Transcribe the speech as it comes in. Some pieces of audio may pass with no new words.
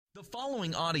The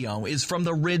following audio is from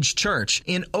the Ridge Church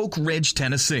in Oak Ridge,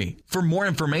 Tennessee. For more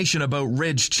information about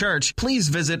Ridge Church, please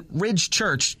visit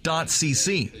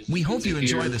ridgechurch.cc. We hope you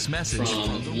enjoy this message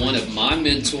from one of my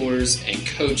mentors and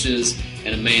coaches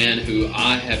and a man who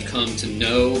I have come to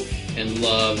know and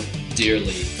love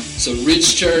dearly. So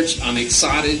Ridge Church, I'm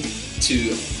excited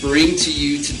to bring to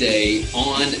you today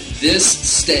on this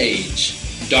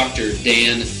stage, Dr.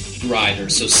 Dan Grider.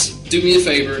 So do me a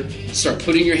favor, start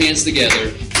putting your hands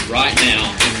together right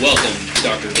now and welcome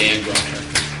Dr. Dan Grider.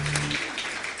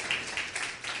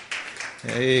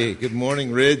 Hey, good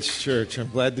morning, Ridge Church. I'm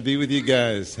glad to be with you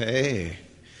guys. Hey.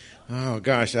 Oh,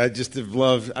 gosh, I just have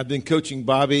loved, I've been coaching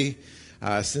Bobby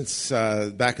since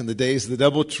back in the days of the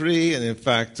Doubletree, and in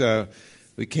fact,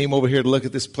 we came over here to look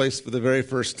at this place for the very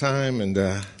first time and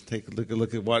take a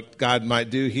look at what God might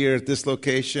do here at this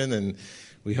location, and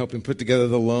we helped him put together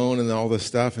the loan and all this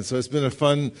stuff, and so it's been a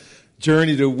fun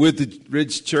journey with the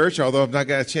Ridge Church, although I've not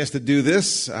got a chance to do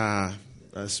this,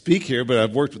 speak here, but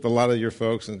I've worked with a lot of your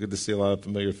folks, and good to see a lot of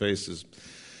familiar faces.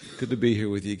 Good to be here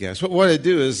with you guys. What I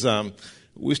do is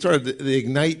we started the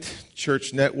Ignite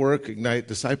Church Network, Ignite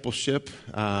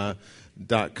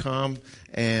Discipleship.com,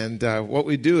 and what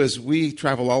we do is we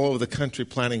travel all over the country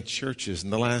planting churches. In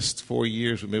the last 4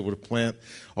 years, we've been able to plant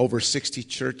over 60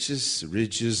 churches.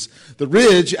 The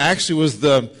Ridge actually was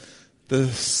the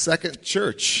second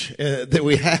church that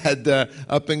we had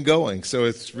up and going. So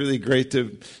it's really great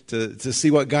to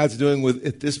see what God's doing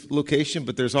at this location,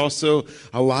 but there's also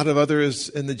a lot of others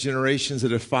in the generations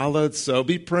that have followed. So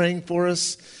be praying for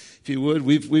us, if you would.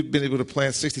 We've been able to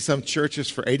plant 60-some churches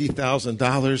for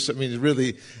 $80,000. I mean,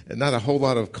 really not a whole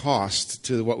lot of cost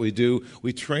to what we do.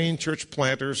 We train church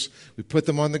planters, we put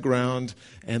them on the ground,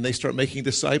 and they start making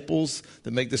disciples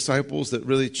that make disciples that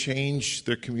really change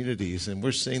their communities. And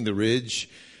we're seeing the Ridge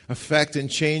affect and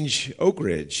change Oak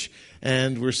Ridge.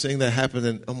 And we're seeing that happen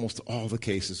in almost all the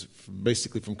cases,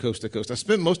 basically from coast to coast. I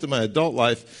spent most of my adult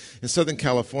life in Southern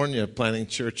California planting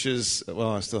churches.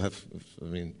 Well, I still have,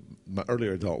 my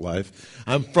earlier adult life.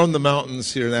 I'm from the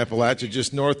mountains here in Appalachia,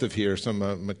 just north of here, so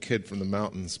I'm a kid from the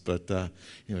mountains, but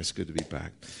it's good to be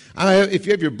back. If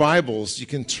you have your Bibles, you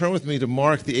can turn with me to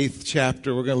Mark, the 8th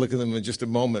chapter. We're going to look at them in just a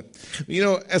moment.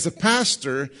 As a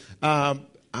pastor,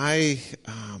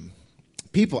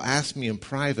 people ask me in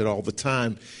private all the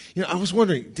time, I was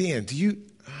wondering, Dan, do you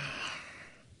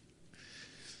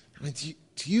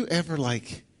ever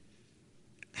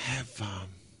have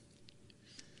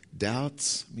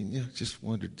doubts? Just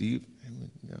wonder, do you?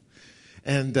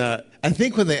 And I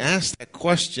think when they ask that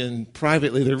question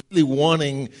privately, they're really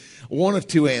wanting one of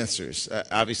two answers.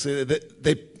 Obviously,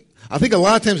 I think a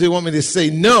lot of times they want me to say,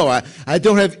 no, I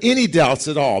don't have any doubts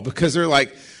at all, because they're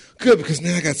like, good, because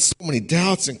man, I got so many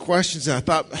doubts and questions, and I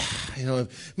thought,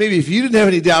 maybe if you didn't have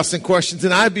any doubts and questions,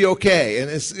 then I'd be okay. And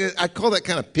I call that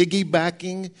kind of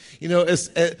piggybacking.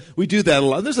 We do that a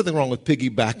lot. There's nothing wrong with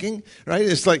piggybacking, right?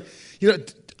 It's like, you're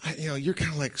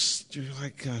kind of like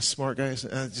smart guys.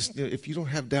 If you don't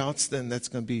have doubts, then that's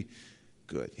going to be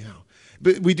good.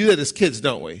 But we do that as kids,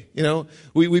 don't we?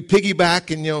 We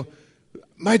piggyback, and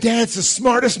my dad's the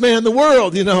smartest man in the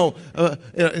world.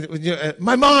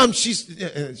 My mom, we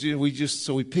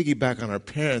piggyback on our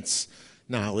parents'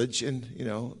 knowledge, and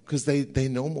because they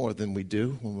know more than we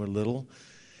do when we're little.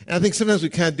 And I think sometimes we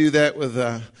kind of do that with.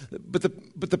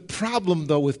 But the problem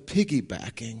though with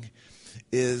piggybacking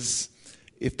is,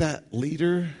 if that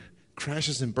leader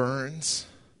crashes and burns,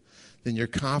 then your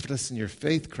confidence and your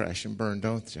faith crash and burn,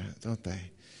 don't they?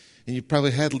 And you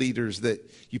probably had leaders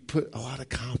that you put a lot of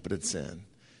confidence in,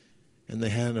 and they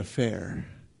had an affair.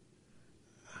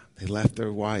 They left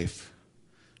their wife,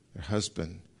 their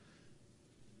husband.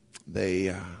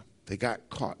 They got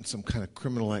caught in some kind of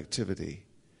criminal activity.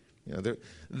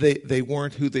 They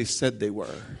weren't who they said they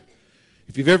were.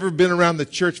 If you've ever been around the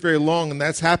church very long and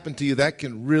that's happened to you, that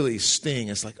can really sting.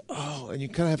 It's like, and you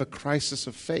kind of have a crisis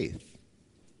of faith.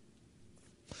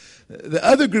 The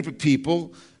other group of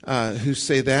people who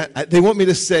say that, they want me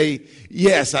to say,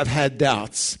 yes, I've had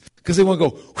doubts. Because they want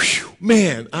to go, whew,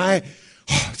 man,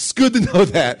 it's good to know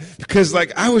that. Because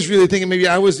I was really thinking maybe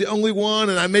I was the only one,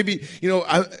 and I maybe,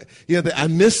 I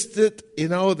missed it,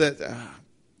 and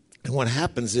what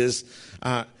happens is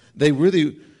they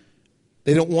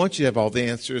don't want you to have all the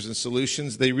answers and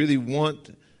solutions. They really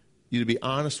want you to be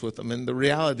honest with them. And the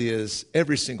reality is,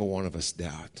 every single one of us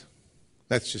doubt.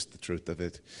 That's just the truth of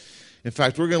it. In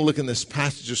fact, we're going to look in this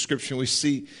passage of Scripture, and we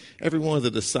see every one of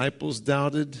the disciples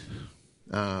doubted.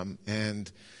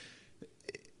 And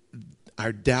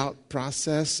our doubt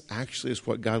process actually is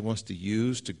what God wants to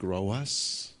use to grow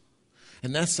us.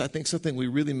 And that's, I think, something we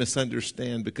really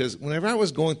misunderstand, because whenever I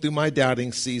was going through my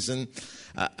doubting season,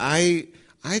 I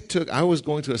was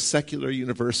going to a secular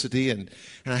university, and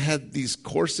I had these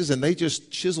courses, and they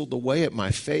just chiseled away at my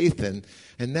faith. And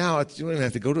now you don't even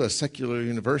have to go to a secular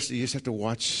university. You just have to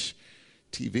watch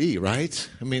TV, right?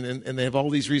 I mean, and they have all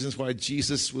these reasons why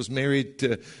Jesus was married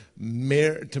to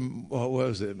Mary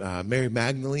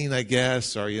Magdalene, I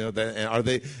guess, or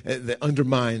they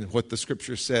undermine what the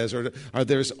Scripture says, or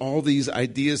there's all these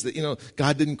ideas that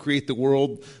God didn't create the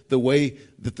world the way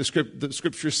that the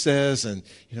Scripture says, and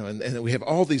we have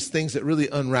all these things that really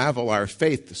unravel our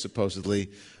faith, supposedly.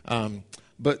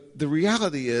 But the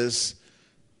reality is,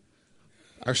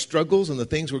 our struggles and the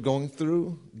things we're going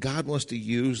through, God wants to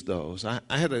use those. I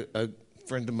had a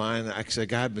friend of mine, actually a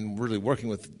guy I've been really working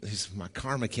with. He's my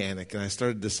car mechanic, and I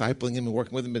started discipling him and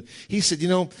working with him. But he said,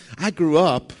 I grew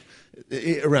up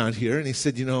around here, and he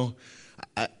said,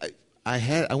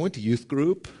 I went to youth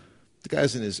group. The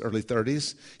guy's in his early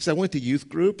 30s. He said, I went to youth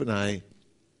group, and I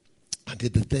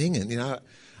did the thing, and I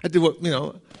did what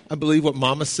I believe what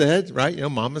Mama said, right?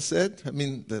 Mama said. I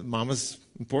mean, the Mama's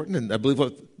important, and I believe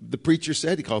what the preacher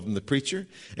said. He called him the preacher,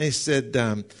 and he said,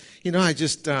 I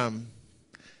just.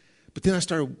 But then I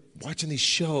started watching these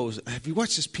shows. Have you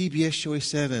watched this PBS show? He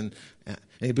said, and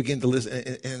he began to listen,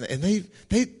 and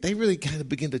they really kind of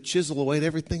begin to chisel away at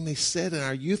everything they said in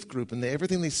our youth group and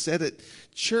everything they said at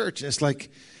church. And it's like,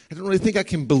 I don't really think I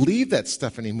can believe that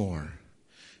stuff anymore.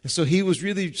 And so he was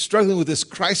really struggling with this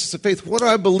crisis of faith. What do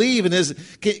I believe? And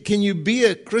can you be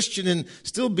a Christian and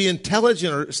still be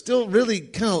intelligent, or still really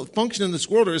kind of function in this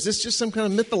world? Or is this just some kind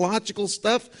of mythological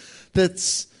stuff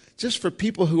that's just for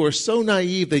people who are so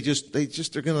naive, they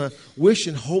just are going to wish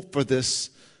and hope for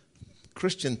this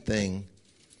Christian thing?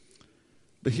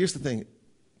 But here's the thing.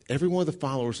 Every one of the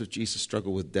followers of Jesus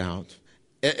struggled with doubt.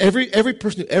 Every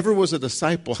person who ever was a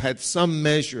disciple had some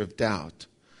measure of doubt.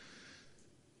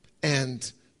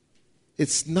 And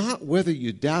it's not whether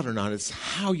you doubt or not, it's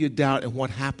how you doubt and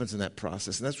what happens in that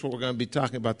process. And that's what we're going to be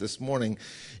talking about this morning.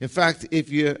 In fact,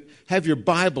 if you have your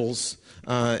Bibles,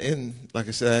 like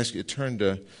I said, I ask you to turn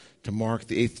to Mark,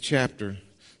 the 8th chapter.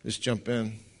 Just jump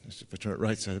in. If I turn it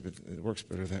right side, it works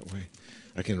better that way.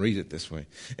 I can read it this way.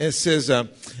 And it says,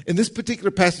 in this particular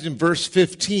passage in verse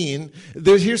 15,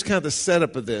 here's kind of the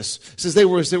setup of this. It says,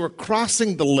 as they were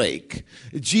crossing the lake,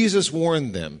 Jesus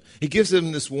warned them. He gives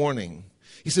them this warning.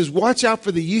 He says, watch out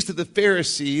for the yeast of the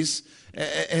Pharisees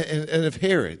and of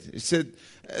Herod. He said,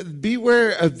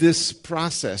 beware of this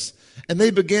process. And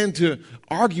they began to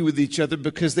argue with each other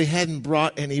because they hadn't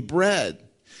brought any bread.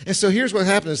 And so here's what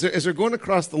happens. As they're going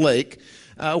across the lake,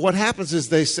 what happens is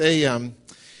they say, oh,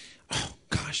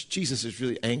 gosh, Jesus is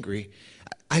really angry.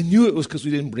 I knew it was because we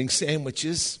didn't bring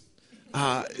sandwiches.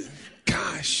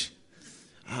 Gosh.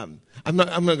 I'm not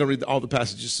going to read all the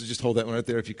passages, so just hold that one right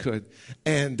there if you could.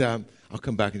 And I'll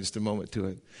come back in just a moment to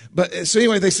it. But so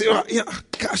anyway, they say,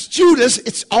 gosh, Judas,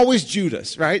 it's always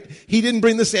Judas, right? He didn't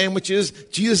bring the sandwiches.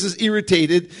 Jesus is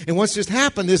irritated. And what's just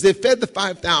happened is they fed the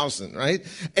 5,000, right?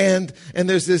 And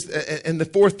there's this, and the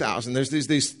 4,000. There's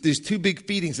these two big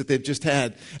feedings that they've just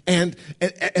had. And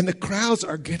the crowds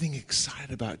are getting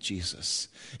excited about Jesus.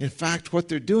 In fact, what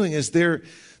they're doing is they're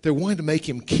wanting to make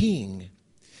him king.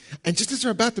 And just as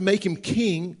they're about to make him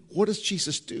king, what does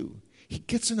Jesus do? He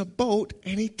gets in a boat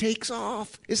and he takes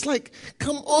off. It's like,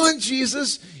 come on,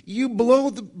 Jesus. You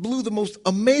blew the most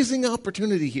amazing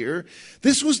opportunity here.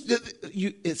 This was,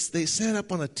 they set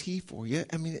up on a tee for you.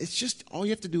 I mean, it's just, all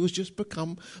you have to do is just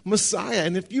become Messiah.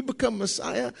 And if you become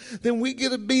Messiah, then we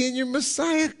get to be in your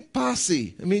Messiah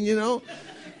posse. I mean,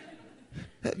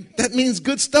 that means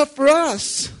good stuff for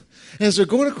us. And as they're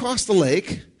going across the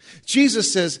lake,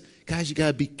 Jesus says, guys, you got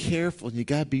to be careful. You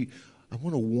got to be, I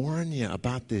want to warn you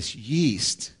about this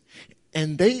yeast.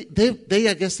 And they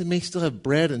I guess they may still have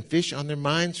bread and fish on their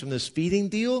minds from this feeding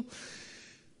deal.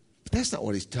 But that's not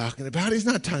what he's talking about. He's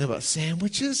not talking about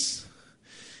sandwiches.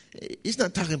 He's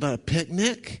not talking about a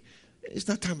picnic. He's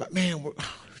not talking about, man, do you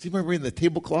remember reading the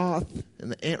tablecloth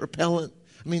and the ant repellent?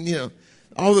 I mean,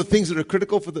 all the things that are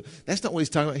critical for that's not what he's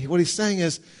talking about. What he's saying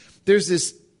is there's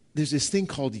this thing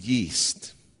called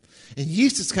yeast. And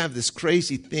yeast is kind of this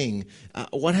crazy thing.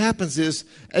 What happens is,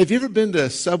 have you ever been to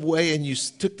Subway and you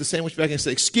took the sandwich bag and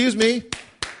said, excuse me,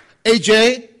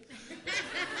 AJ?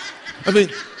 I mean,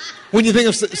 when you think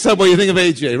of Subway, you think of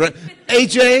AJ, right?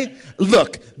 AJ,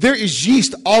 look, there is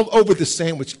yeast all over the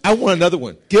sandwich. I want another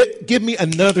one. Give me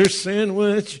another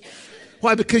sandwich.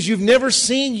 Why? Because you've never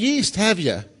seen yeast, have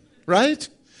you? Right?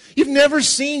 You've never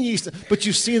seen yeast, but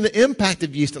you've seen the impact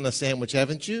of yeast on the sandwich,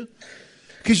 haven't you?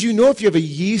 Because you know if you have a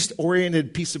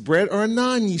yeast-oriented piece of bread or a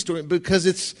non-yeast-oriented, because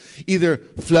it's either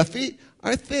fluffy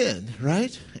are thin,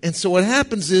 right? And so what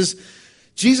happens is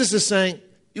Jesus is saying,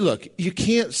 look, you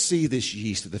can't see this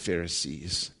yeast of the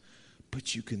Pharisees,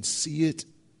 but you can see it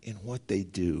in what they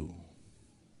do.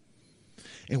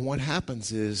 And what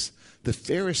happens is the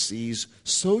Pharisees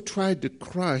so tried to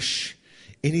crush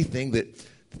anything that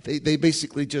they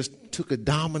basically just took a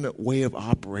dominant way of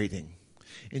operating.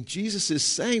 And Jesus is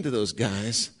saying to those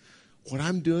guys, what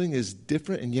I'm doing is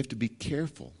different and you have to be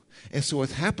careful. And so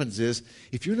what happens is,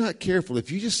 if you're not careful, if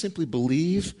you just simply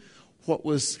believe what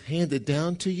was handed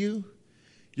down to you,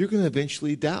 you're going to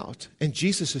eventually doubt. And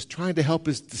Jesus is trying to help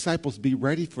his disciples be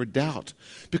ready for doubt.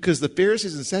 Because the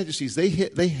Pharisees and Sadducees,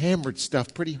 they hammered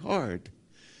stuff pretty hard.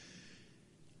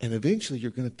 And eventually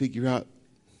you're going to figure out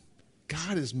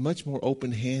God is much more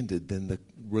open-handed than the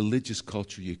religious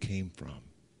culture you came from.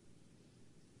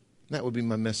 That would be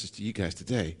my message to you guys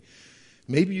today.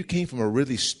 Maybe you came from a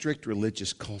really strict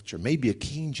religious culture, maybe a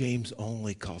King James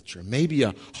only culture, maybe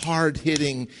a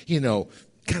hard-hitting,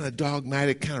 kind of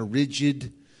dogmatic, kind of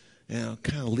rigid,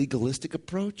 kind of legalistic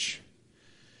approach.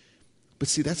 But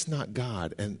see, that's not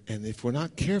God. And if we're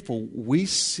not careful, if we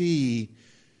see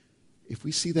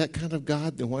that kind of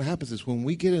God, then what happens is when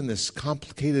we get in this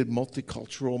complicated,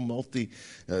 multicultural,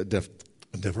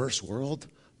 diverse world,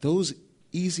 those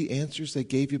easy answers they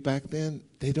gave you back then,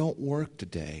 they don't work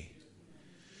today.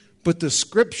 But the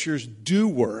scriptures do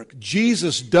work.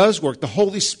 Jesus does work. The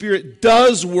Holy Spirit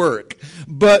does work.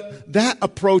 But that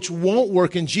approach won't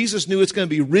work. And Jesus knew it's going to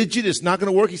be rigid. It's not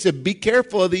going to work. He said, be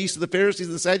careful of the yeast of the Pharisees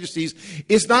and the Sadducees.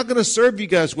 It's not going to serve you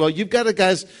guys well. You've got to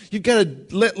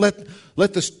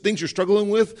let the things you're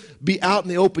struggling with be out in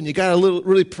the open. You've got to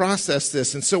really process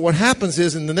this. And so what happens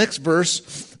is in the next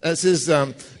verse, it says,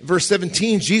 verse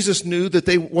 17, Jesus knew that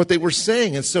what they were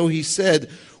saying. And so he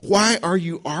said, why are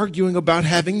you arguing about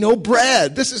having no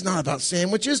bread? This is not about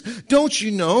sandwiches. Don't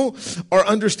you know or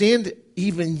understand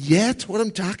even yet what I'm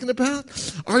talking about?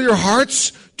 Are your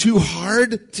hearts too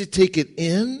hard to take it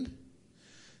in?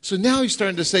 So now he's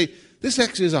starting to say, this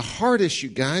actually is a heart issue,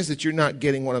 guys, that you're not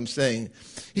getting what I'm saying.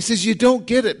 He says you don't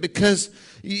get it because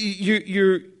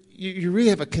you really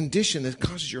have a condition that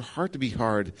causes your heart to be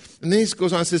hard. And then he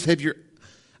goes on and says, have your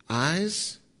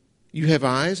eyes? You have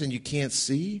eyes and you can't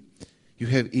see? You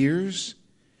have ears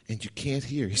and you can't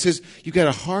hear. He says, you got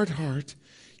a hard heart.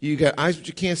 You got eyes but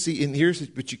you can't see and ears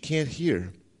but you can't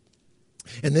hear.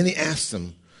 And then he asks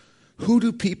them, who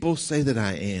do people say that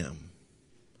I am?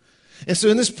 And so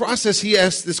in this process, he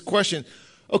asks this question.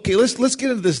 Okay, let's get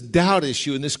into this doubt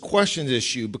issue and this question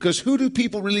issue, because who do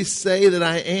people really say that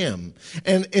I am?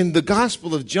 And in the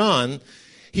Gospel of John,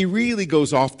 he really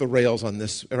goes off the rails on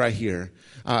this right here.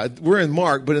 We're in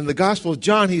Mark, but in the Gospel of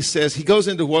John, he goes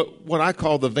into what I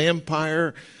call the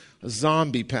vampire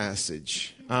zombie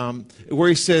passage, where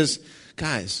he says,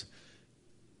 guys,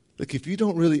 look, if you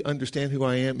don't really understand who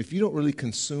I am, if you don't really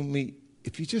consume me,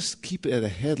 if you just keep it at a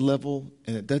head level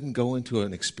and it doesn't go into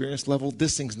an experience level,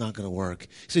 this thing's not going to work.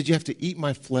 He said, you have to eat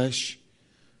my flesh.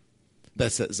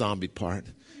 That's that zombie part.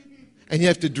 And you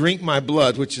have to drink my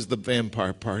blood, which is the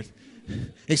vampire part.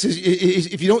 He says,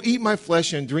 if you don't eat my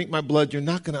flesh and drink my blood, you're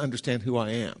not going to understand who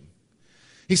I am.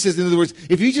 He says, in other words,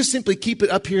 if you just simply keep it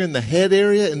up here in the head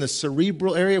area, in the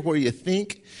cerebral area where you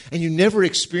think, and you never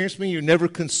experience me, you never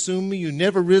consume me, you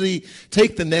never really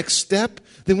take the next step,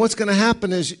 then what's going to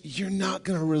happen is you're not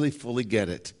going to really fully get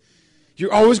it.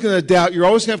 You're always going to doubt. You're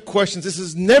always going to have questions. This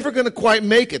is never going to quite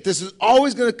make it. This is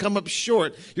always going to come up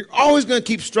short. You're always going to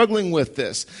keep struggling with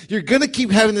this. You're going to keep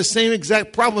having the same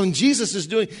exact problem. And Jesus is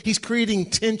he's creating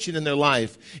tension in their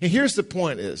life. And here's the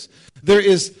point is,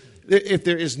 if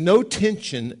there is no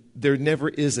tension, there never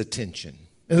is a tension.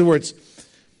 In other words,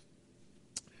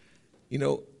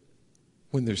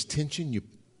 when there's tension,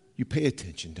 you pay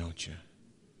attention, don't you?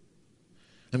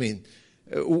 I mean,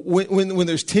 when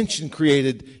there's tension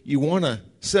created, you want to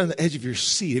sit on the edge of your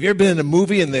seat. Have you ever been in a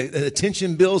movie and the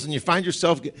tension builds and you find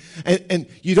yourself, and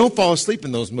you don't fall asleep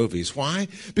in those movies? Why?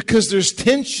 Because there's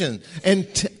tension, and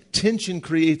tension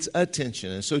creates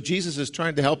attention. And so Jesus is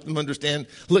trying to help them understand,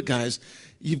 look, guys,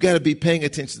 you've got to be paying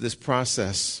attention to this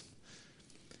process.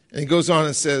 And he goes on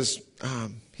and says,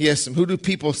 he asks them, who do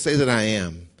people say that I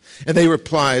am? And they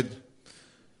replied,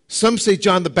 some say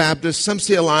John the Baptist, some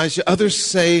say Elijah, others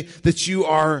say that you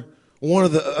are one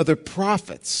of the other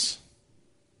prophets.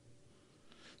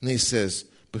 And he says,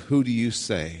 but who do you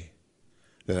say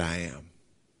that I am?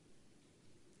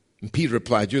 And Peter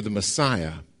replied, you're the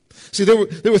Messiah. See, there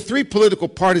were three political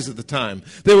parties at the time.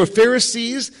 There were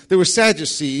Pharisees, there were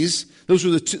Sadducees. Those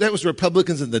were that was the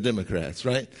Republicans and the Democrats,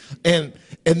 right? And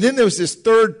then there was this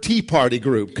third Tea Party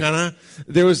group,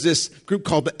 there was this group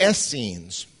called the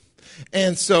Essenes.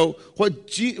 And so what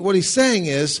he's saying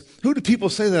is, who do people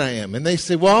say that I am? And they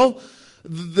say, well,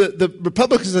 the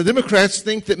Republicans and the Democrats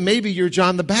think that maybe you're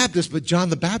John the Baptist, but John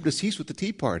the Baptist, he's with the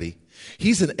Tea Party.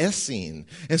 He's an Essene.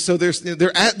 And so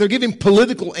they're giving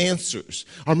political answers.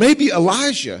 Or maybe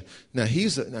Elijah. Now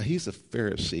he's a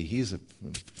Pharisee. He's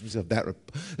of that.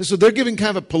 So they're giving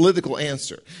kind of a political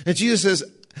answer. And Jesus says,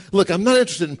 look, I'm not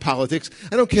interested in politics.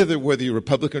 I don't care whether you're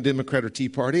Republican or Democrat or Tea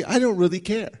Party. I don't really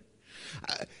care.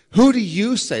 Who do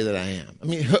you say that I am? I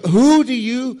mean, who do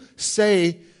you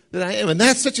say that I am? And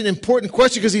that's such an important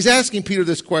question because he's asking Peter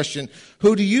this question.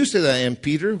 Who do you say that I am,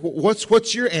 Peter?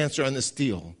 What's your answer on this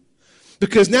deal?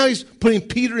 Because now he's putting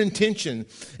Peter in tension,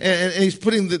 and he's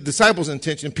putting the disciples in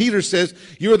tension. Peter says,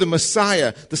 you're the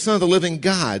Messiah, the Son of the living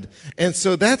God. And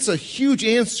so that's a huge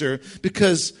answer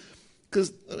because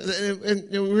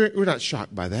we're not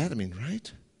shocked by that. I mean,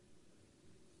 right?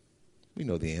 We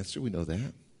know the answer. We know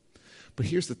that. But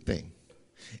here's the thing.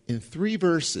 In 3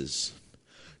 verses,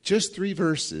 just 3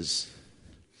 verses,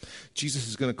 Jesus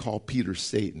is going to call Peter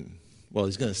Satan. Well,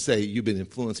 he's going to say, you've been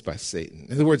influenced by Satan.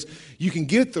 In other words, you can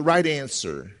get the right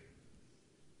answer,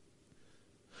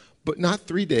 but not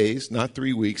 3 days, not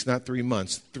 3 weeks, not 3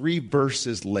 months. 3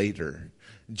 verses later,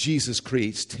 Jesus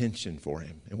creates tension for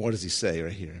him. And what does he say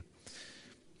right here?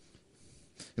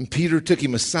 And Peter took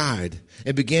him aside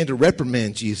and began to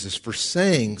reprimand Jesus for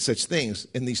saying such things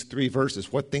in these 3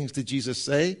 verses. What things did Jesus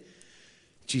say?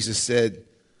 Jesus said,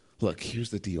 look,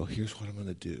 here's the deal. Here's what I'm going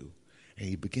to do. And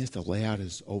he begins to lay out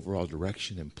his overall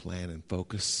direction and plan and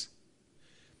focus.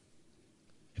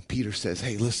 And Peter says,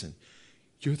 hey, listen,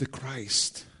 you're the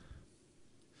Christ.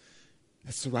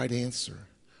 That's the right answer.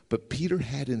 But Peter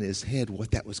had in his head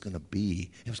what that was going to be.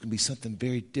 It was going to be something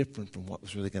very different from what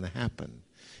was really going to happen.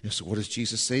 And so what does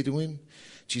Jesus say to him?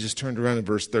 Jesus turned around in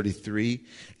verse 33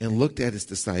 and looked at his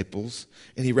disciples,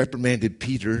 and he reprimanded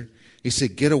Peter. He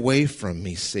said, get away from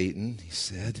me, Satan, he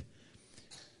said.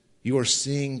 You are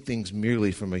seeing things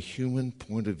merely from a human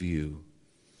point of view,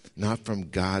 not from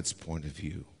God's point of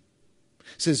view.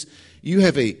 It says, you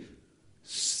have a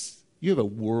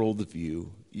world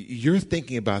view. You're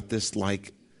thinking about this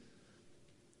like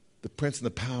the prince and the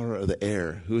power of the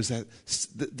air. Who is that?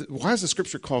 Why does the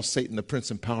scripture call Satan the prince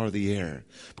and power of the air?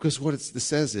 Because what it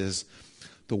says is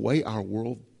the way our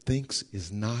world thinks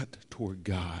is not toward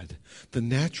God. The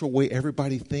natural way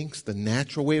everybody thinks, the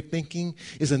natural way of thinking,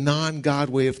 is a non-God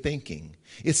way of thinking.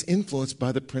 It's influenced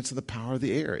by the prince of the power of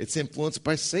the air. It's influenced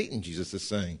by Satan, Jesus is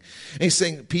saying. And he's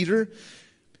saying, Peter,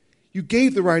 you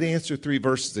gave the right answer 3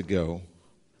 verses ago,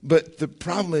 but the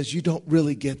problem is you don't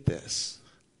really get this.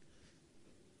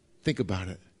 Think about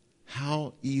it.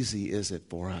 How easy is it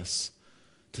for us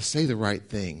to say the right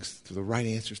things, for the right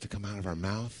answers to come out of our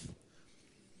mouth,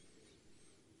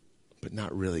 but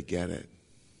not really get it?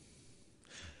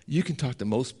 You can talk to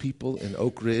most people in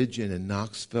Oak Ridge and in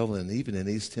Knoxville and even in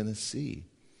East Tennessee,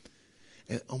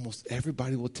 and almost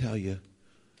everybody will tell you,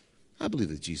 I believe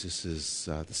that Jesus is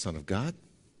the Son of God.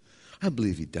 I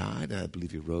believe he died, and I believe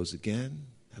he rose again.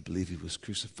 I believe he was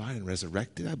crucified and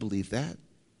resurrected. I believe that.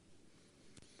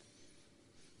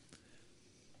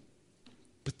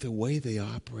 But the way they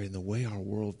operate and the way our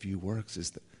worldview works is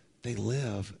that they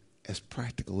live as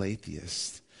practical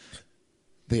atheists.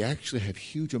 They actually have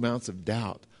huge amounts of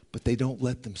doubt, but they don't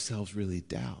let themselves really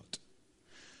doubt.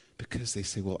 Because they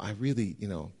say, well, I really,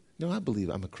 no, I believe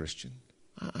I'm a Christian.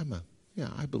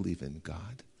 I believe in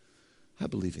God. I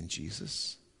believe in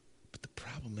Jesus. But the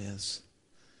problem is,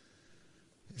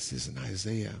 it says in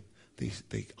Isaiah,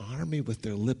 they honor me with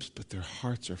their lips, but their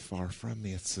hearts are far from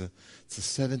me. It's a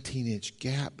 17-inch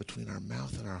gap between our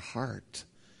mouth and our heart.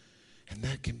 And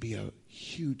that can be a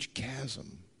huge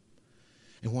chasm.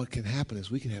 And what can happen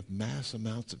is we can have mass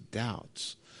amounts of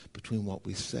doubts between what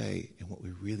we say and what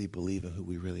we really believe and who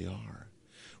we really are.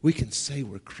 We can say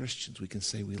we're Christians. We can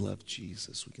say we love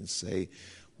Jesus. We can say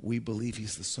we believe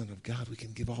he's the Son of God. We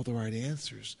can give all the right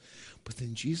answers. But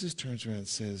then Jesus turns around and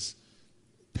says,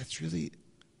 that's really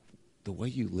the way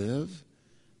you live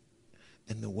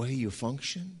and the way you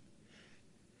function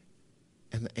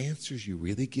and the answers you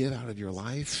really give out of your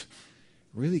life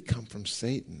really come from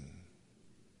Satan.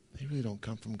 They really don't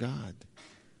come from God.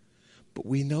 But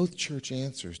we know church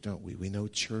answers, don't we? We know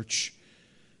church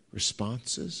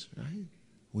responses, right?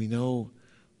 We know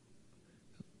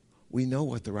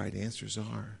what the right answers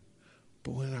are.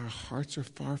 But when our hearts are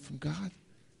far from God,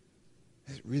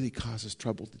 it really causes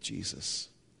trouble to Jesus.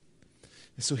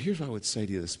 And so here's what I would say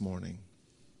to you this morning.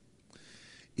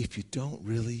 If you don't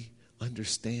really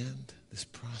understand this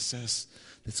process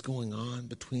that's going on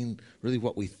between really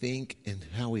what we think and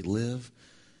how we live,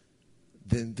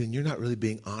 then you're not really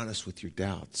being honest with your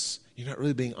doubts. You're not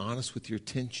really being honest with your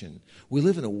tension. We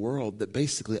live in a world that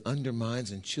basically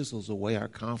undermines and chisels away our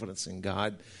confidence in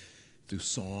God through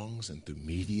songs and through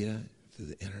media, through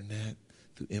the internet,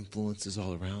 through influences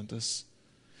all around us.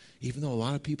 Even though a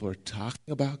lot of people are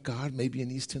talking about God, maybe in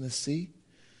East Tennessee,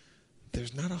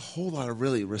 there's not a whole lot of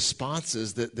really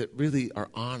responses that really are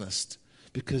honest,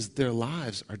 because their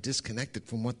lives are disconnected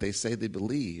from what they say they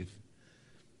believe.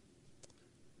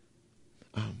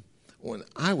 When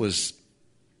I was,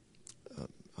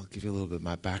 I'll give you a little bit of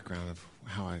my background of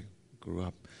how I grew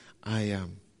up.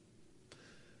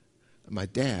 My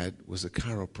dad was a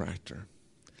chiropractor,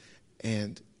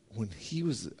 and when he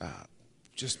was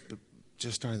just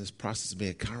starting this process of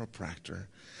being a chiropractor,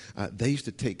 they used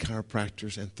to take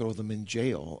chiropractors and throw them in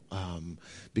jail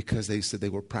because they said they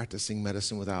were practicing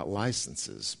medicine without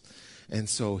licenses. And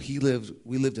so we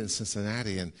lived in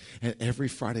Cincinnati, and every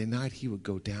Friday night he would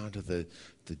go down to the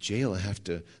jail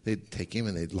and they'd take him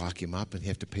and they'd lock him up, and he'd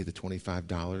have to pay the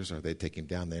 $25, or they'd take him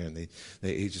down there, and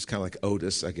he just kind of like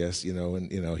Otis, I guess,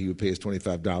 and he would pay his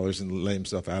 $25 and lay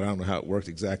himself out. I don't know how it worked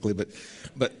exactly, but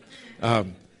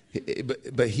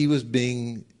he was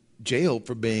being jailed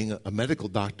for being a medical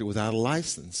doctor without a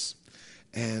license.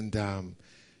 And I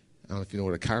don't know if you know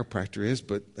what a chiropractor is,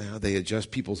 but they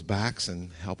adjust people's backs and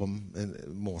help them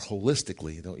more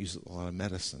holistically. They don't use a lot of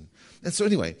medicine. And so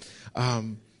anyway,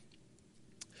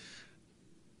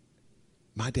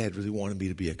 my dad really wanted me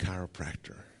to be a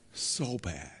chiropractor so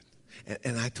bad.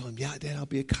 And I told him, yeah, Dad, I'll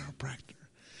be a chiropractor.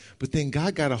 But then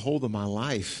God got a hold of my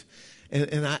life.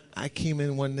 And I came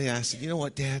in one day, I said, you know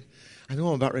what, Dad? I know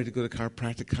I'm about ready to go to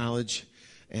chiropractic college,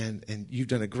 and you've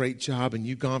done a great job, and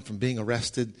you've gone from being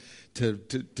arrested to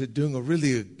doing a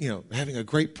really, having a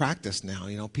great practice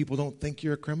now. People don't think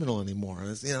you're a criminal anymore.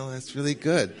 That's really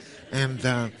good. And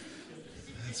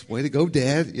that's way to go,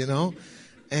 Dad,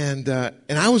 And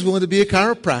I was willing to be a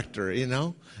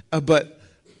chiropractor, but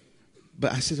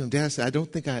I said to him, Dad, I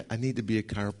don't think I need to be a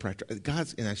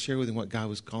chiropractor. And I shared with him what God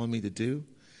was calling me to do.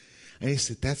 And he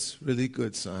said, that's really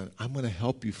good, son. I'm going to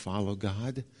help you follow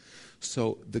God.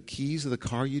 So the keys of the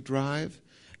car you drive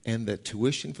and the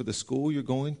tuition for the school you're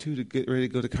going to get ready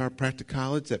to go to chiropractic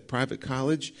college, that private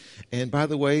college, and by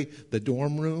the way, the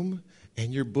dorm room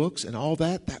and your books and all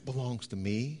that belongs to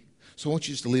me. So I want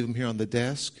you just to leave them here on the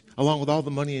desk, along with all the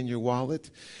money in your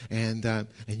wallet, and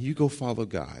you go follow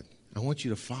God. I want you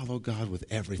to follow God with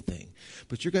everything.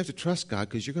 But you're going to have to trust God,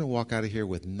 because you're going to walk out of here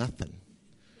with nothing.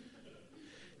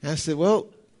 And I said, well,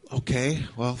 okay,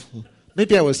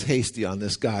 maybe I was hasty on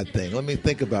this God thing. Let me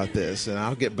think about this, and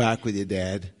I'll get back with you,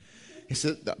 Dad. He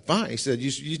said, fine. He said,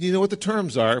 you know what the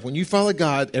terms are. When you follow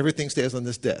God, everything stays on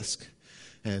this desk.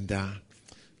 And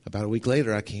about a week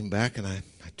later, I came back, and I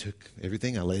took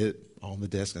everything. I laid it all on the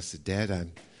desk. I said, Dad,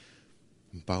 I'm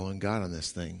following God on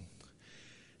this thing. And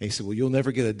he said, well, you'll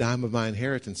never get a dime of my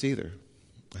inheritance either.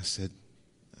 I said,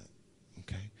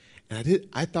 okay. And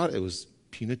I thought it was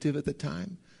punitive at the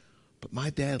time. But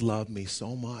my dad loved me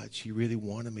so much. He really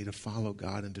wanted me to follow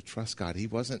God and to trust God. He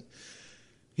was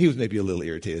maybe a little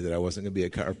irritated that I wasn't going to be a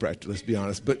chiropractor, let's be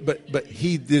honest. But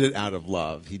he did it out of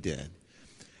love. He did.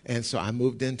 And so I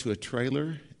moved into a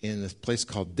trailer in this place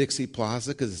called Dixie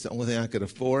Plaza, because it's the only thing I could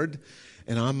afford.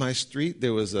 And on my street,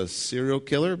 there was a serial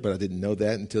killer, but I didn't know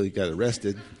that until he got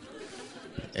arrested.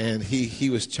 And he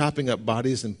was chopping up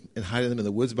bodies and hiding them in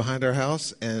the woods behind our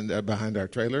house and behind our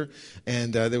trailer.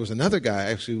 And there was another guy,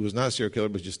 actually, who was not a serial killer,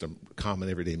 but just a common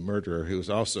everyday murderer, he was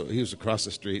across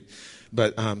the street.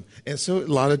 But and so a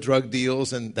lot of drug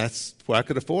deals, and that's what I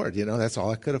could afford. That's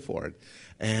all I could afford.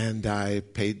 And I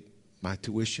paid my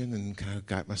tuition and kind of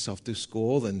got myself through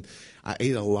school. And I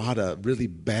ate a lot of really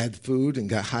bad food and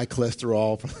got high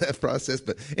cholesterol from that process.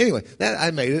 But anyway,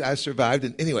 I made it. I survived.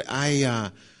 And anyway,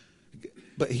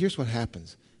 but here's what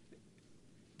happens.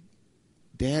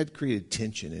 Dad created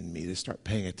tension in me to start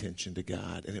paying attention to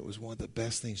God, and it was one of the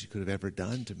best things he could have ever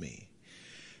done to me.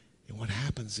 And what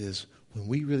happens is, when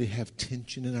we really have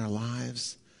tension in our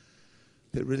lives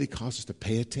that really causes us to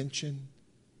pay attention,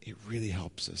 it really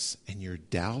helps us. And your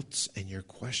doubts and your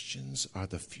questions are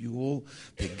the fuel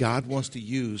that God wants to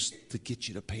use to get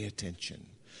you to pay attention.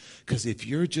 Because if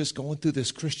you're just going through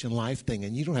this Christian life thing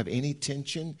and you don't have any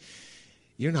tension,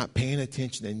 you're not paying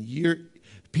attention, and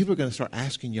people are going to start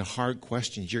asking you hard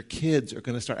questions. Your kids are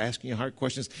going to start asking you hard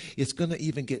questions. It's going to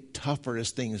even get tougher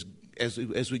as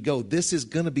we go. This is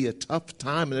going to be a tough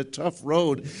time and a tough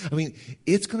road. I mean,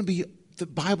 it's going to be, the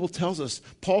Bible tells us,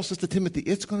 Paul says to Timothy,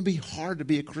 it's going to be hard to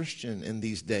be a Christian in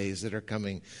these days that are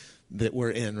coming, that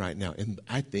we're in right now, and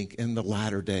I think in the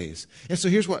latter days. And so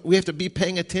here's what we have to be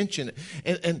paying attention,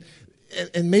 and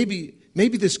maybe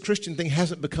maybe this Christian thing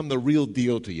hasn't become the real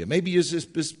deal to you. Maybe you've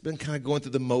just been kind of going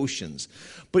through the motions.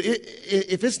 But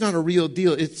if it's not a real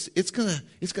deal, it's gonna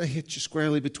hit you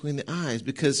squarely between the eyes,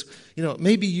 because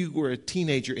maybe you were a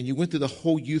teenager and you went through the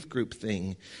whole youth group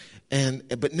thing,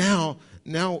 but now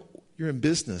you're in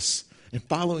business, and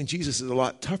following Jesus is a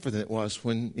lot tougher than it was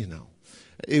when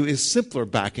it was simpler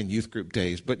back in youth group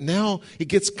days, but now it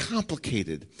gets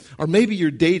complicated. Or maybe you're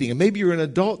dating, and maybe you're an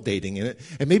adult dating in it,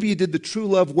 and maybe you did the true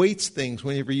love waits things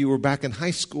whenever you were back in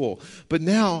high school. But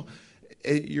now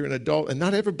you're an adult, and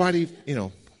not everybody's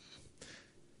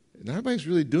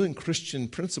really doing Christian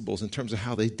principles in terms of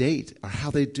how they date or how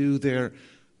they do their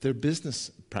business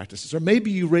practices. Or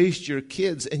maybe you raised your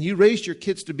kids, and you raised your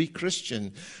kids to be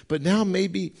Christian, but now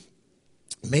maybe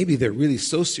they're really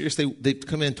so serious. They've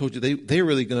come in and told you they're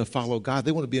really going to follow God.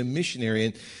 They want to be a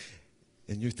missionary.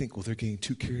 And you think, well, they're getting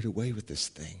too carried away with this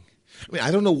thing. I mean, I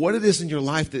don't know what it is in your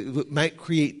life that might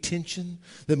create tension,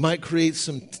 that might create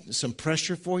some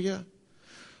pressure for you.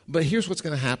 But here's what's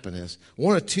going to happen is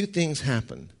one of two things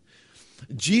happen.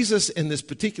 Jesus, in this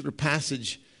particular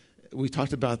passage, we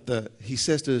talked about he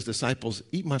says to his disciples,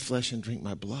 eat my flesh and drink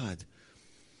my blood.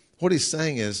 What he's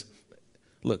saying is,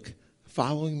 look,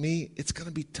 following me, it's going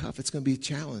to be tough. It's going to be a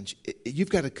challenge. You've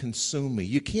got to consume me.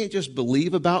 You can't just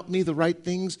believe about me the right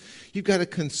things. You've got to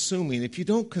consume me. And if you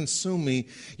don't consume me,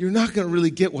 you're not going to really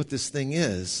get what this thing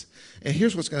is. And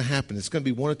here's what's going to happen. It's going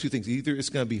to be one of two things. Either it's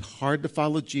going to be hard to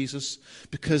follow Jesus,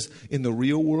 because in the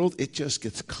real world, it just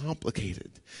gets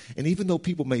complicated. And even though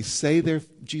people may say they're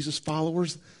Jesus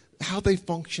followers, how they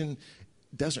function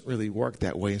doesn't really work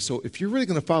that way. And so if you're really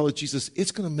going to follow Jesus,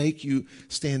 it's going to make you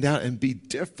stand out and be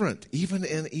different, even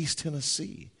in East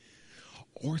Tennessee.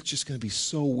 Or it's just going to be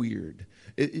so weird.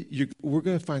 We're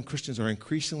going to find Christians are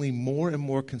increasingly more and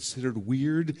more considered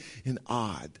weird and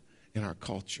odd in our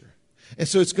culture. And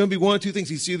so it's going to be one of two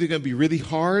things. It's either going to be really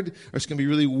hard or it's going to be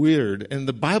really weird. And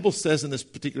the Bible says in this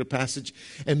particular passage,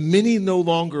 and many no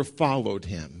longer followed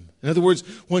him. In other words,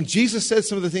 when Jesus said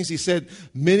some of the things he said,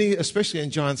 many, especially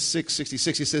in John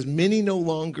 6:66, he says, many no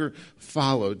longer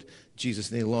followed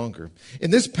Jesus any longer. In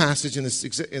this passage, in this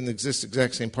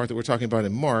exact same part that we're talking about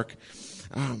in Mark,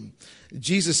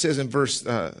 Jesus says in verse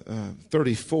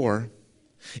 34,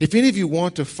 if any of you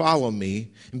want to follow me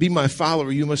and be my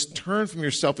follower, you must turn from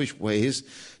your selfish ways,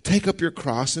 take up your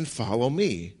cross, and follow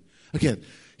me. Again,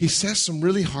 he says some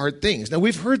really hard things. Now,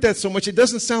 we've heard that so much, it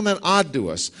doesn't sound that odd to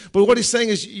us. But what he's saying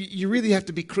is you really have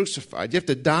to be crucified. You have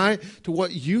to die to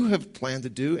what you have planned to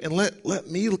do and let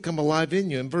me come alive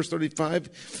in you. In verse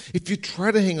 35, if you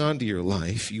try to hang on to your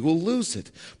life, you will lose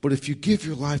it. But if you give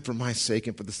your life for my sake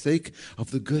and for the sake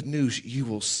of the good news, you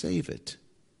will save it.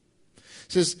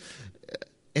 It says,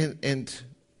 and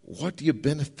what do you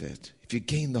benefit if you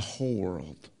gain the whole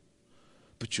world,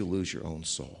 but you lose your own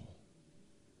soul?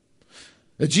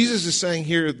 Now, Jesus is saying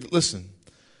here, listen,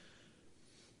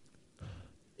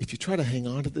 if you try to hang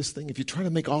on to this thing, if you try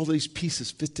to make all these pieces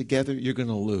fit together, you're going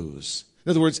to lose. In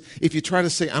other words, if you try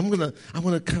to say, I'm going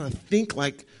to kind of think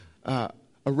like a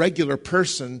regular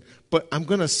person, but I'm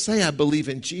going to say I believe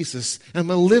in Jesus, and I'm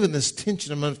going to live in this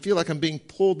tension, I'm going to feel like I'm being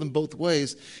pulled in both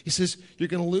ways, he says, you're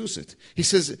going to lose it. He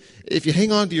says, if you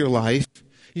hang on to your life,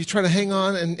 you try to hang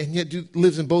on and yet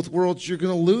lives in both worlds, you're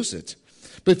going to lose it.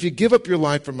 But if you give up your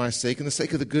life for my sake and the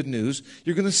sake of the good news,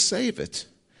 you're going to save it.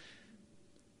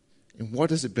 And what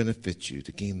does it benefit you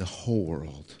to gain the whole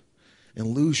world and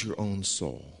lose your own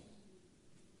soul?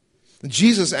 And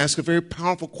Jesus asks a very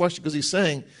powerful question, because he's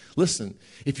saying, listen,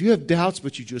 if you have doubts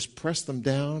but you just press them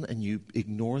down and you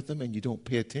ignore them and you don't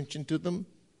pay attention to them,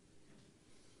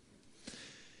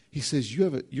 he says you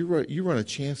run a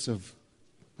chance of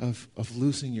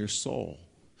losing your soul.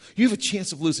 You have a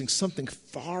chance of losing something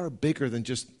far bigger than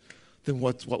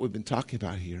what we've been talking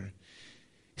about here.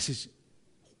 He says,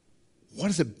 what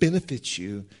does it benefit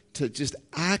you to just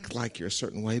act like you're a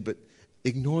certain way, but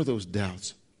ignore those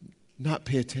doubts, not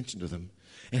pay attention to them,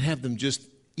 and have them just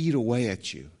eat away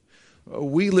at you?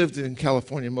 We lived in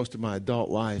California most of my adult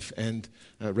life and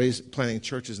planting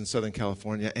churches in Southern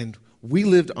California, and we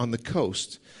lived on the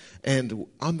coast. And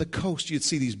on the coast, you'd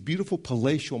see these beautiful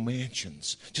palatial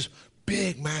mansions, just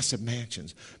big, massive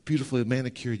mansions, beautifully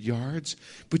manicured yards.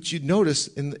 But you'd notice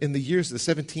in the years, the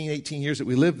 17, 18 years that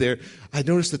we lived there, I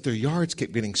noticed that their yards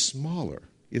kept getting smaller,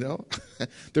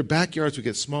 Their backyards would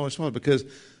get smaller and smaller because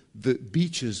the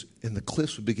beaches and the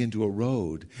cliffs would begin to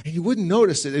erode. And you wouldn't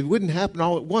notice it. It wouldn't happen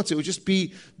all at once. It would just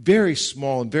be very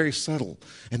small and very subtle.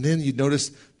 And then you'd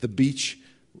notice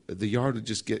the yard would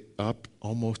just get up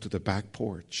almost to the back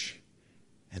porch.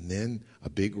 And then a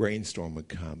big rainstorm would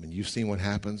come. And you've seen what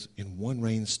happens in one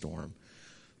rainstorm.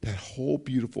 That whole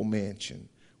beautiful mansion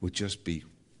would just be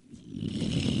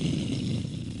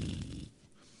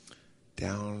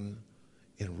down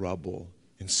in rubble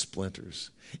and splinters.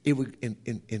 It would,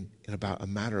 in about a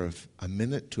matter of a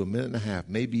minute to a minute and a half,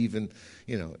 maybe even,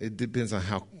 it depends on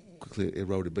how quickly it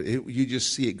eroded, but you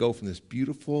just see it go from this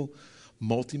beautiful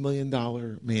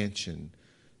multi-million-dollar mansion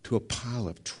to a pile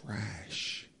of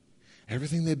trash.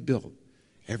 Everything they'd built,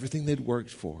 everything they'd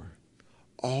worked for,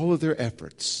 all of their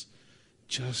efforts,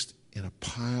 just in a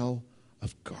pile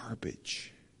of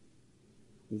garbage.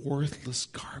 Worthless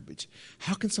garbage.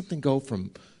 How can something go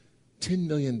from $10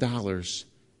 million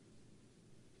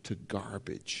to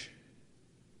garbage?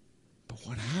 But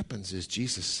what happens is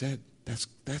Jesus said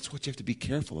that's what you have to be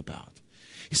careful about.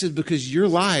 He said, because your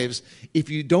lives, if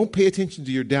you don't pay attention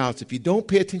to your doubts, if you don't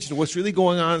pay attention to what's really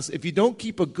going on, if you don't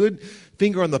keep a good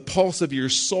finger on the pulse of your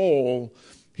soul,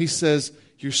 he says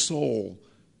your soul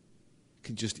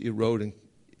can just erode and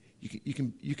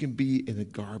you can be in a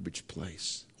garbage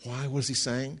place. Why? What is he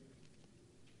saying?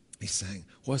 He's saying,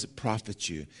 what does it profit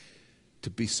you to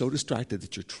be so distracted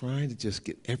that you're trying to just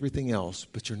get everything else,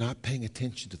 but you're not paying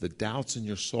attention to the doubts in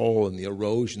your soul and the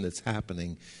erosion that's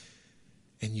happening,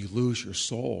 and you lose your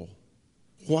soul?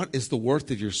 What is the worth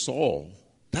of your soul?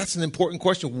 That's an important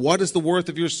question. What is the worth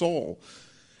of your soul?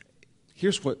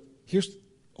 Here's what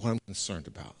I'm concerned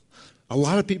about. A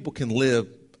lot of people can live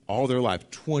all their life,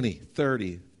 20,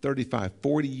 30, 35,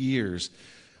 40 years,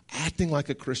 acting like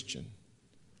a Christian.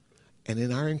 And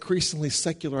in our increasingly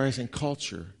secularizing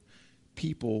culture,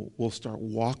 people will start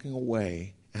walking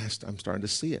away. And I'm starting to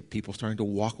see it. People starting to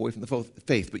walk away from the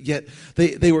faith. But yet,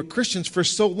 they were Christians for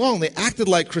so long. They acted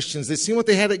like Christians. They seemed like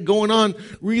they had it going on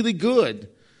really good.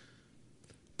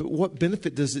 But what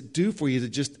benefit does it do for you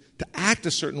to act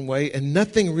a certain way and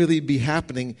nothing really be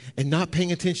happening, and not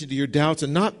paying attention to your doubts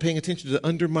and not paying attention to the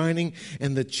undermining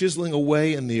and the chiseling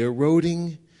away and the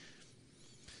eroding?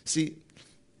 See,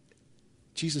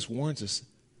 Jesus warns us,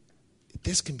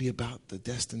 this can be about the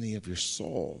destiny of your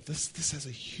soul. This has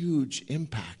a huge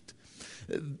impact.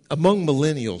 Among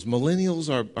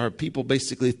millennials are people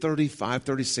basically 35,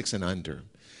 36 and under.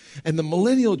 And the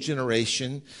millennial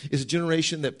generation is a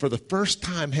generation that for the first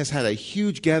time has had a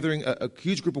huge gathering, a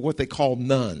huge group of what they call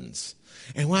nuns.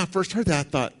 And when I first heard that, I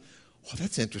thought, well,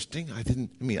 that's interesting.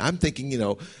 I'm thinking,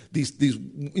 these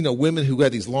women who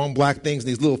had these long black things and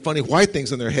these little funny white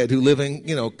things on their head who live in,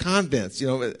 convents,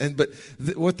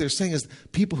 what they're saying is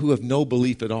people who have no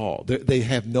belief at all. They're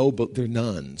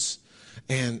nuns.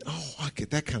 And, I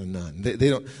get that kind of nun.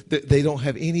 They don't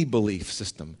have any belief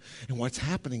system. And what's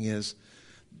happening is,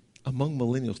 among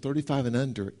millennials, 35 and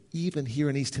under, even here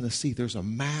in East Tennessee, there's a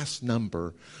mass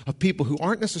number of people who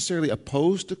aren't necessarily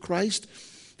opposed to Christ.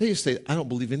 They just say, I don't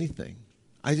believe anything.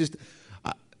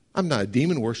 I'm not a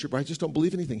demon worshiper. I just don't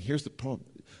believe anything. Here's the problem.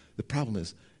 The problem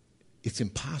is, it's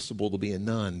impossible to be a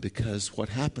nun, because what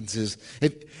happens is,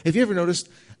 have you ever noticed,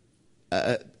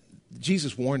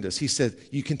 Jesus warned us. He said,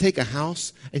 you can take a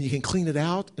house and you can clean it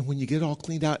out, and when you get it all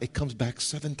cleaned out, it comes back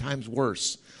 7 times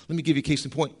worse. Let me give you a case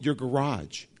in point. Your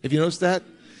garage. Have you noticed that?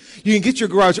 You can get your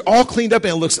garage all cleaned up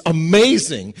and it looks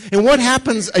amazing. And what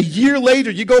happens a year later?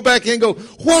 You go back in and go,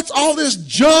 what's all this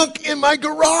junk in my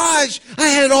garage? I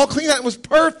had it all cleaned out. It was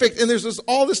perfect. And there's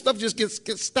all this stuff just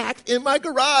gets stacked in my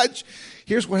garage.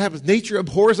 Here's what happens. Nature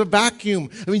abhors a vacuum.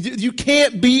 You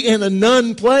can't be in a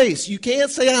nun place. You can't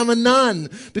say I'm a nun,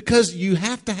 because you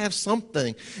have to have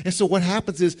something. And so what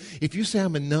happens is, if you say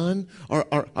I'm a nun,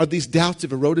 or these doubts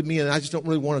have eroded me and I just don't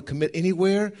really want to commit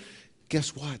anywhere,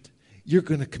 guess what? You're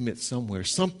going to commit somewhere.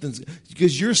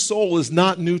 Because your soul is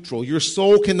not neutral. Your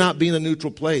soul cannot be in a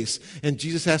neutral place. And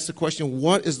Jesus asked the question,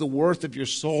 what is the worth of your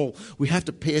soul? We have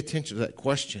to pay attention to that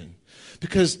question.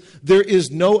 Because there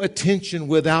is no attention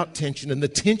without tension. And the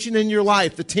tension in your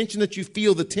life, the tension that you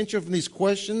feel, the tension from these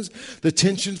questions, the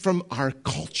tension from our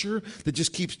culture that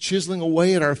just keeps chiseling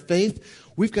away at our faith,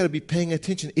 we've got to be paying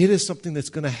attention. It is something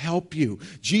that's going to help you.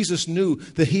 Jesus knew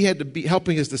that he had to be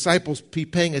helping his disciples be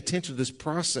paying attention to this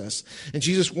process. And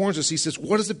Jesus warns us. He says,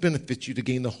 what does it benefit you to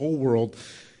gain the whole world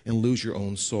and lose your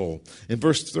own soul? In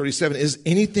verse 37, is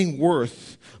anything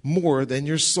worth more than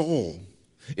your soul?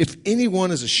 If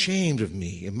anyone is ashamed of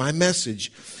me and my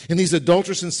message in these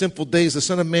adulterous and sinful days, the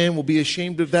Son of Man will be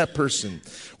ashamed of that person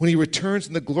when he returns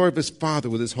in the glory of his Father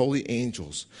with his holy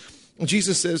angels. And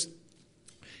Jesus says,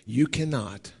 you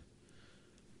cannot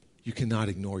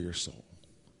ignore your soul.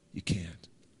 You can't.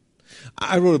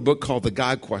 I wrote a book called The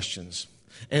God Questions.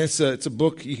 And it's a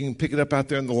book. You can pick it up out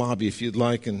there in the lobby if you'd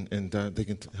like, and they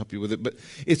can help you with it. But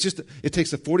it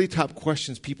takes the 40 top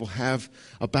questions people have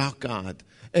about God.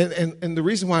 And the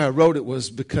reason why I wrote it was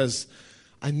because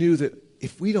I knew that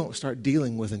if we don't start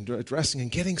dealing with and addressing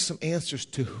and getting some answers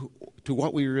to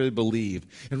what we really believe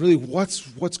and really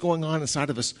what's going on inside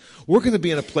of us, we're going to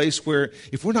be in a place where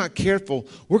if we're not careful,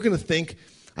 we're going to think,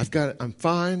 I'm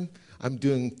fine, I'm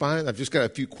doing fine, I've just got a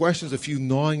few questions, a few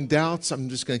gnawing doubts, I'm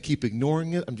just going to keep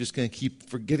ignoring it, I'm just going to keep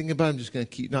forgetting about it, I'm just going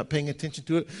to keep not paying attention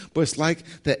to it. But it's like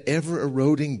that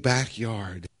ever-eroding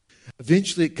backyard.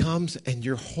 Eventually it comes and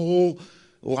your whole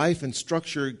life and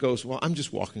structure goes, well, I'm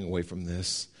just walking away from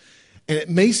this. And it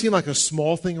may seem like a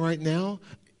small thing right now.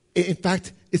 In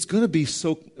fact, it's going to be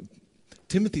so,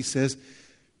 Timothy says,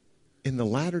 in the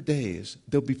latter days,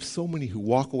 there'll be so many who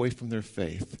walk away from their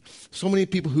faith. So many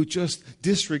people who just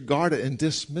disregard it and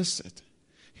dismiss it.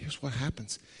 Here's what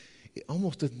happens. It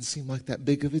almost doesn't seem like that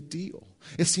big of a deal.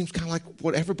 It seems kind of like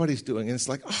what everybody's doing. And it's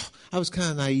like, I was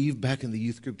kind of naive back in the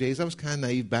youth group days. I was kind of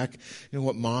naive back in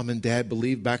what mom and dad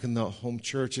believed back in the home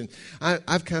church. And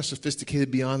I've kind of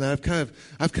sophisticated beyond that.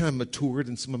 I've kind of matured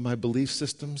in some of my belief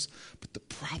systems. But the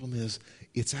problem is,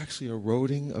 it's actually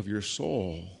eroding of your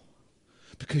soul.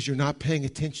 Because you're not paying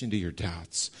attention to your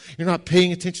doubts. You're not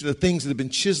paying attention to the things that have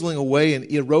been chiseling away and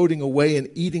eroding away and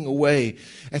eating away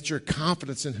at your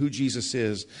confidence in who Jesus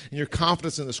is and your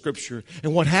confidence in the Scripture.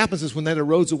 And what happens is when that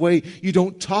erodes away, you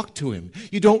don't talk to Him.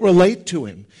 You don't relate to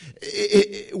Him.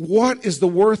 What is the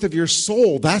worth of your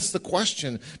soul? That's the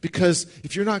question. Because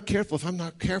if you're not careful, if I'm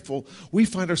not careful, we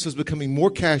find ourselves becoming more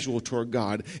casual toward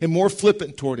God and more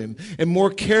flippant toward Him and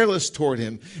more careless toward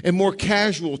Him and more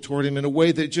casual toward Him in a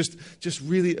way that just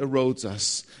really erodes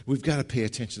us. We've got to pay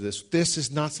attention to this. This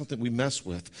is not something we mess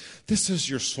with. This is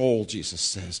your soul, Jesus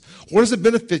says. What does it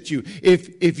benefit you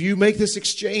if you make this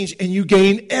exchange and you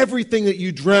gain everything that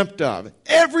you dreamt of,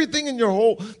 everything in your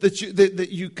whole that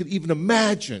you could even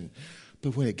imagine?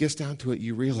 But when it gets down to it,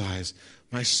 you realize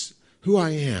who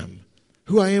I am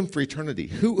for eternity,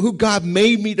 who God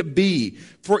made me to be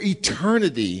for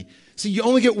eternity. See, you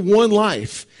only get one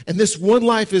life, and this one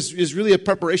life is really a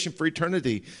preparation for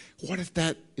eternity. What if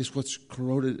that is what's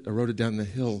eroded down the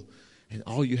hill, and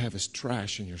all you have is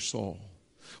trash in your soul?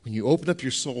 When you open up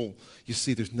your soul, you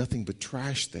see there's nothing but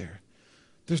trash there.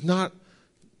 There's not,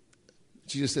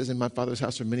 Jesus says, in my Father's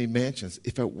house are many mansions.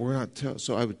 If I were not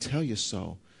so, I would tell you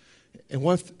so. And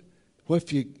what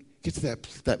if you get to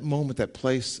that moment, that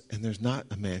place, and there's not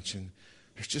a mansion?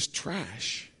 There's just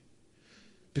trash.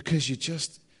 Because you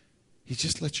just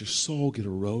let your soul get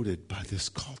eroded by this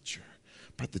culture,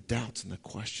 by the doubts and the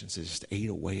questions that just ate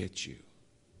away at you.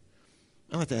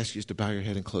 I'd like to ask you just to bow your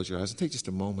head and close your eyes and take just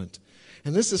a moment.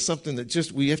 And this is something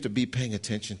that we have to be paying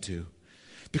attention to.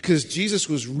 Because Jesus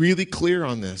was really clear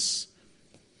on this.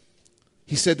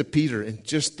 He said to Peter, in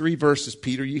just 3 verses,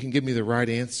 Peter, you can give me the right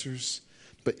answers.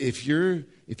 But if you're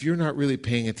not really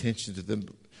paying attention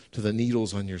to the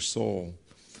needles on your soul,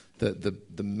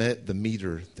 the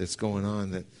meter that's going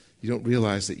on, that you don't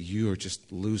realize that you are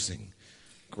just losing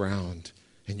ground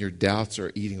and your doubts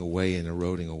are eating away and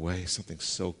eroding away something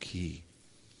so key.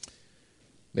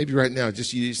 Maybe right now,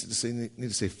 just you need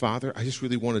to say, Father, I just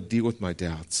really want to deal with my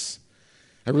doubts.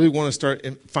 I really want to start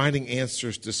finding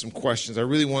answers to some questions. I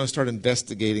really want to start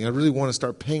investigating. I really want to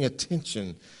start paying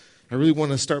attention. I really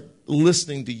want to start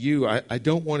listening to you. I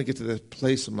don't want to get to that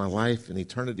place in my life in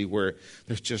eternity where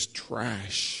there's just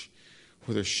trash,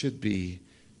 where there should be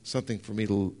something for me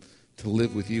to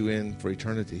live with you in for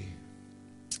eternity.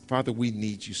 Father, we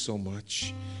need you so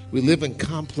much. We live in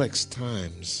complex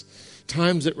times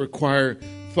that require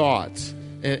thought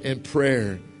and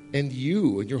prayer and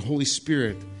you and your Holy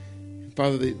Spirit.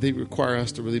 Father, they require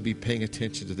us to really be paying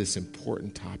attention to this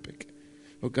important topic.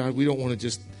 Oh God, we don't want to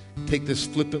just take this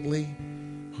flippantly.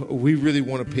 We really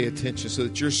want to pay attention so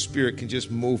that your Spirit can just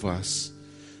move us.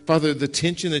 Father, the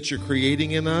tension that you're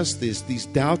creating in us, these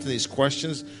doubts and these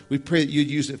questions, we pray that you'd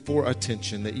use it for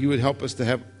attention, that you would help us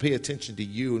to pay attention to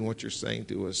you and what you're saying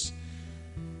to us.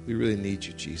 We really need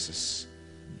you, Jesus.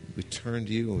 We turn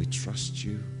to you and we trust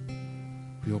you.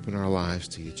 We open our lives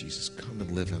to you, Jesus. Come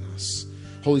and live in us.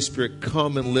 Holy Spirit,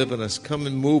 come and live in us. Come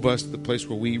and move us to the place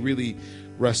where we really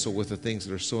wrestle with the things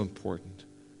that are so important,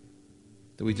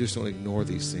 that we just don't ignore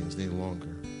these things any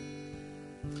longer.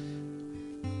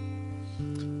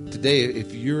 Today,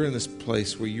 if you're in this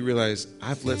place where you realize,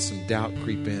 I've let some doubt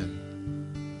creep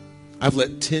in, I've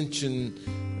let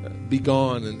tension be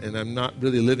gone, and I'm not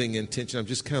really living in tension, I'm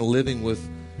just kind of living with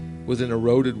an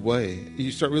eroded way.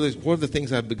 You start realizing, what are the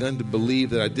things I've begun to believe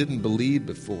that I didn't believe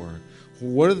before?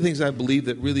 What are the things I believe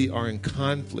that really are in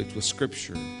conflict with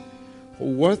Scripture?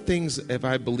 What things have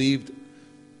I believed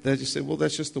that I just said, well,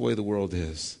 that's just the way the world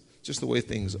is, just the way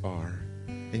things are.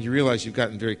 And you realize you've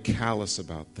gotten very callous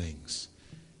about things.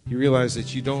 You realize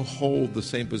that you don't hold the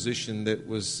same position that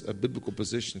was a biblical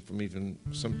position from even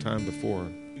some time before,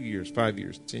 2 years, 5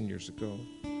 years, 10 years ago.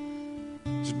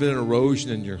 There's been an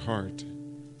erosion in your heart.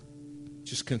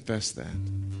 Just confess that.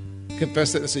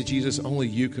 Confess that and say, Jesus, only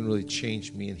you can really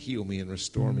change me and heal me and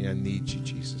restore me. I need you,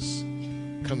 Jesus.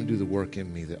 Come and do the work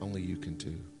in me that only you can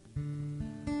do.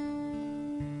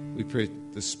 We pray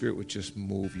the Spirit would just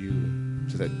move you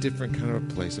to that different kind of a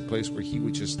place where he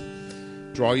would just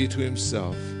draw you to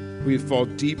himself, where you'd fall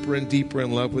deeper and deeper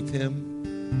in love with him.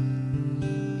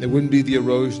 There wouldn't be the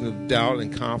erosion of doubt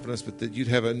and confidence, but that you'd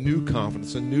have a new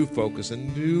confidence, a new focus, a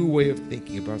new way of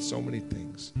thinking about so many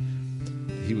things.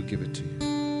 That he would give it to you.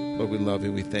 Lord, we love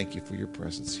you. We thank you for your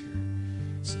presence here.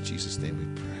 It's in Jesus' name we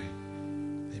pray.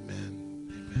 Amen.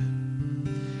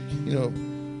 Amen. You know,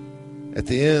 at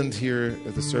the end here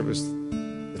of the service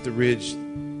at the Ridge,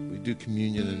 we do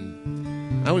communion,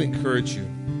 and I would encourage you,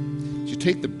 as you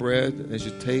take the bread, as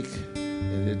you take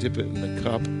and you dip it in the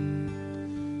cup,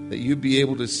 that you'd be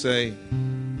able to say,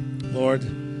 Lord,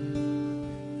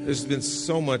 there's been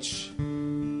so much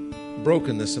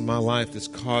brokenness in my life that's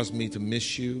caused me to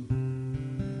miss you,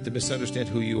 to misunderstand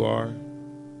who you are.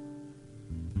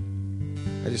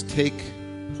 I just take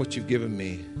what you've given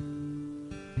me.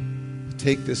 I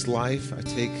take this life. I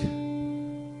take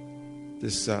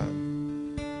this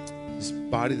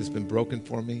body that's been broken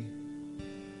for me,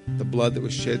 the blood that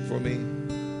was shed for me.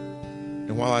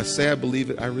 And while I say I believe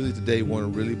it, I really today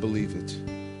want to really believe it.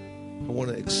 I want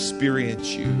to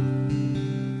experience you.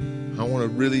 I want to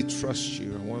really trust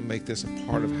you. I want to make this a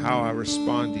part of how I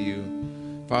respond to you.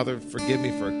 Father, forgive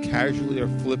me for casually or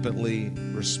flippantly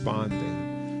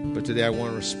responding. But today I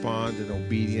want to respond in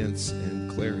obedience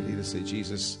and clarity to say,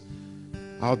 Jesus,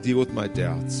 I'll deal with my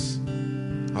doubts.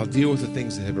 I'll deal with the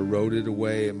things that have eroded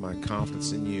away in my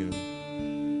confidence in you.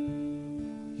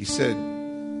 He said,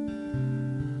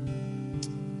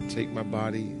 take my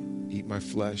body, eat my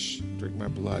flesh, drink my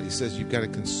blood. He says, you've got to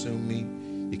consume me.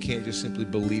 You can't just simply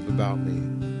believe about me.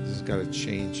 This has got to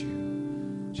change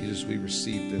you. Jesus, we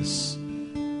receive this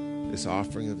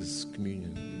offering of this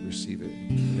communion. We receive it.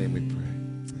 In the name we pray.